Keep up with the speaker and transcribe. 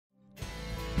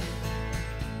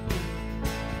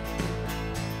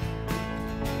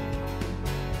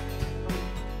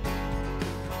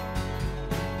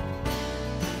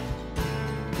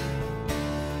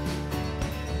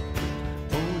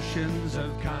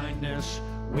kindness,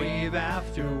 wave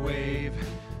after wave,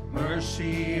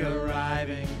 mercy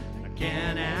arriving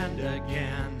again and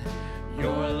again.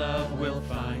 Your love will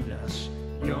find us,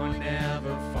 you're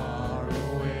never far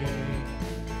away.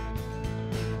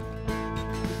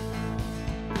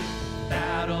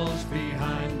 Battles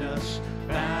behind us,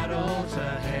 battles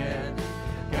ahead.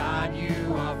 God,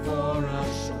 you are for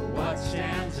us, so what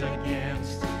stands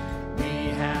against? We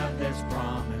have this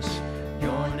promise,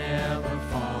 you're never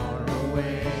far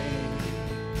away.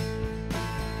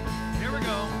 Here we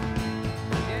go.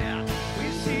 Yeah. We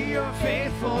see your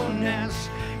faithfulness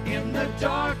in the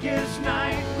darkest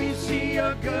night. We see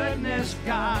your goodness,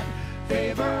 God,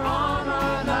 favor on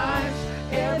our lives.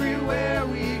 Everywhere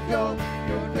we go,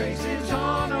 your grace is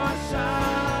on our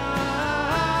side.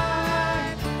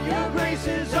 Your grace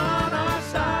is on our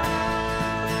side.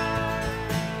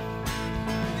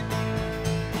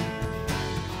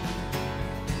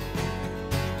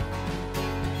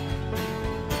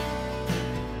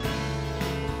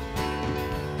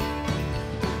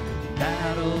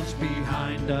 Battles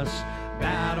behind us,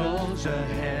 battles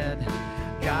ahead.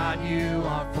 God, you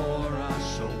are for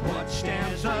us, so what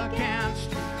stands against?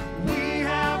 We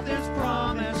have this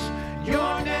promise,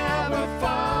 you're never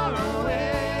far away.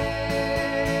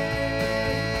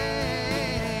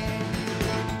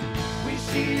 We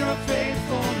see your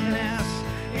faithfulness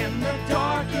in the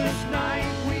darkest night.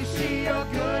 We see your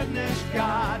goodness,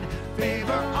 God,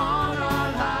 favor on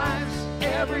our lives.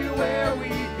 Everywhere we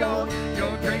go,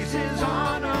 your grace is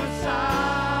on our side.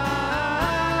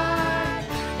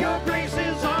 Your grace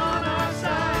is on our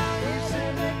side. We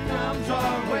sin that comes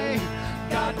our way,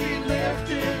 God, be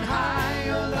lifted high.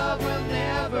 Your love will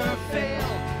never fail.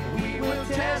 We will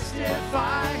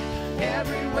testify.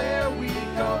 Everywhere we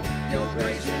go, your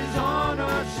grace is on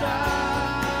our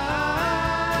side.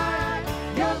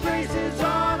 Your grace is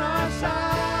on our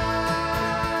side.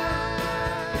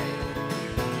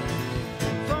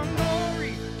 From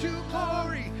glory to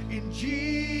glory in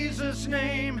Jesus'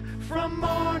 name. From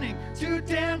mourning to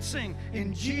dancing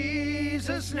in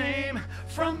Jesus' name.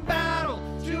 From battle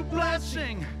to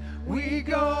blessing, we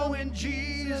go in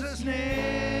Jesus' name.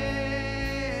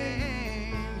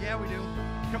 Yeah, we do.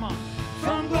 Come on.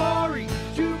 From glory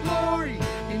to glory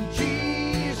in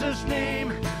Jesus'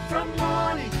 name. From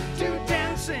mourning to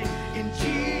dancing in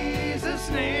Jesus'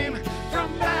 name.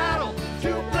 From battle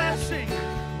to blessing,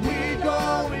 we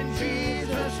go in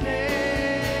Jesus' name.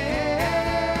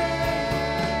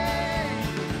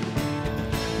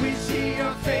 We see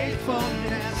your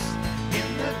faithfulness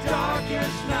in the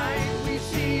darkest night. We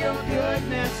see your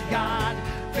goodness, God.